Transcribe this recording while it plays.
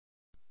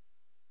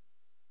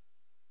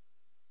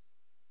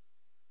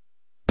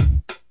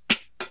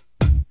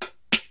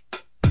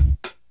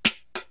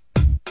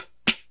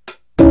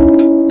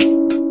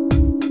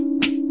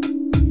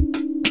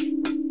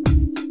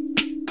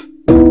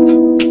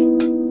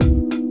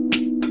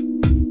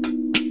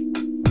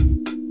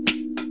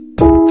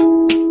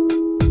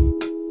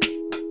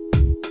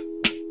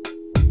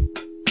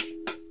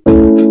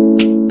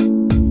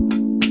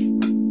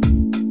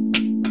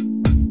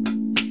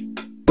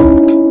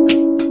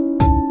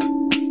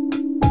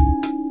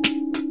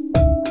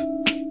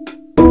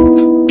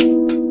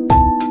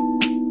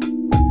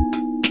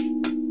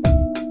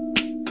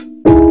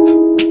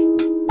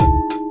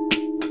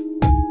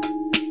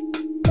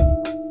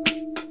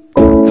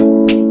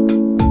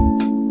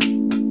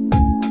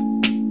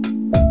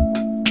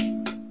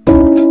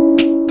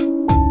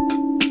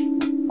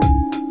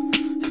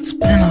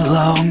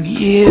long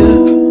year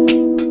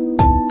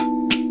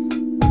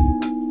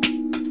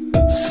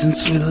since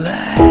we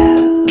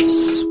last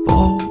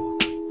spoke.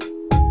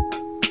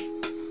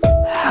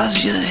 How's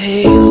your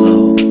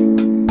halo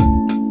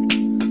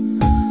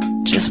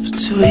just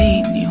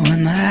between you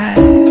and I?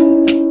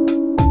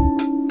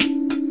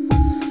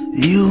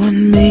 You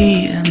and me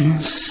and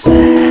the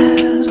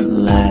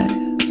satellites.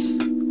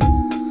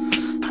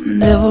 I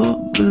never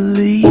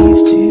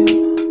believed you.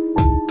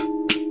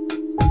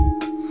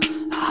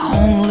 I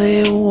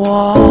only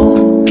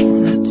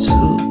wanted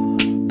to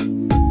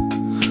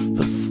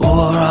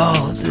before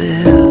all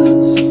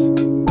this.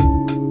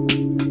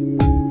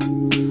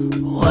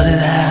 What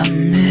did I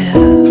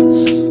miss?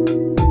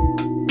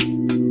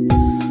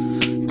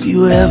 Do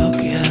you ever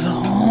get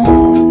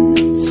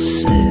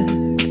homesick?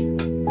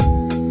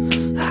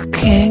 I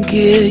can't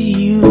get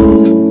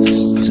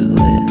used to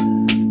it.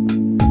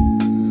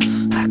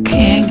 I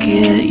can't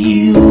get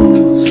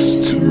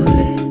used to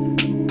it.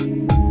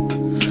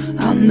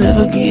 I'll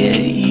never get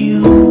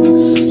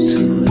used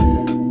to it.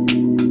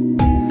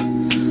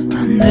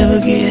 I'll never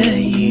get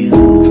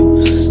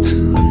used to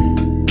it.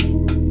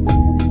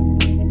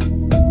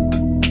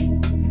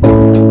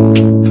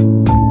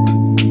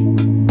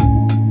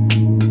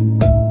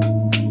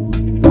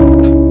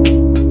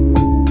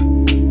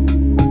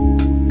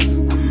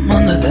 I'm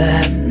under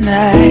that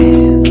night.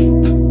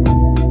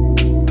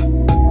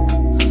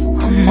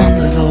 I'm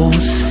under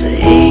those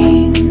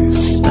same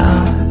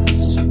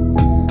stars.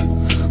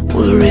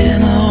 We're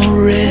in a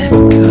red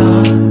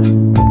car.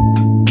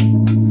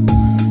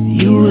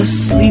 You were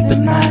asleep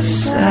at my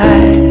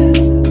side,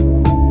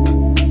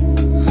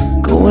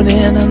 going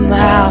in and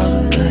out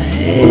of the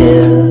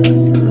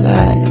headlights.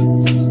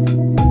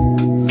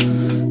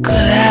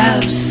 Could I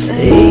have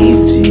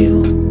saved you?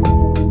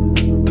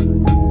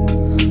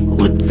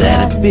 Would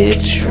that have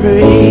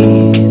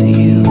betrayed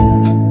you?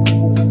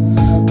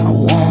 I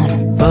wanna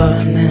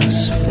burn this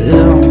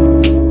film.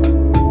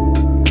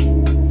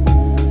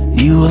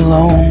 You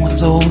alone with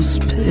those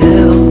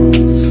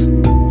pills.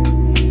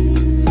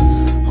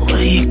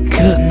 Well, you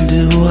couldn't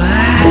do, I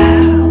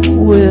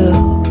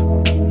will.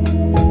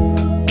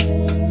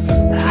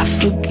 I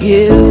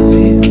forgive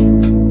you.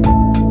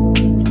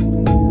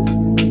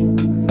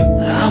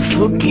 I'll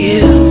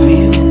forgive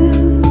you.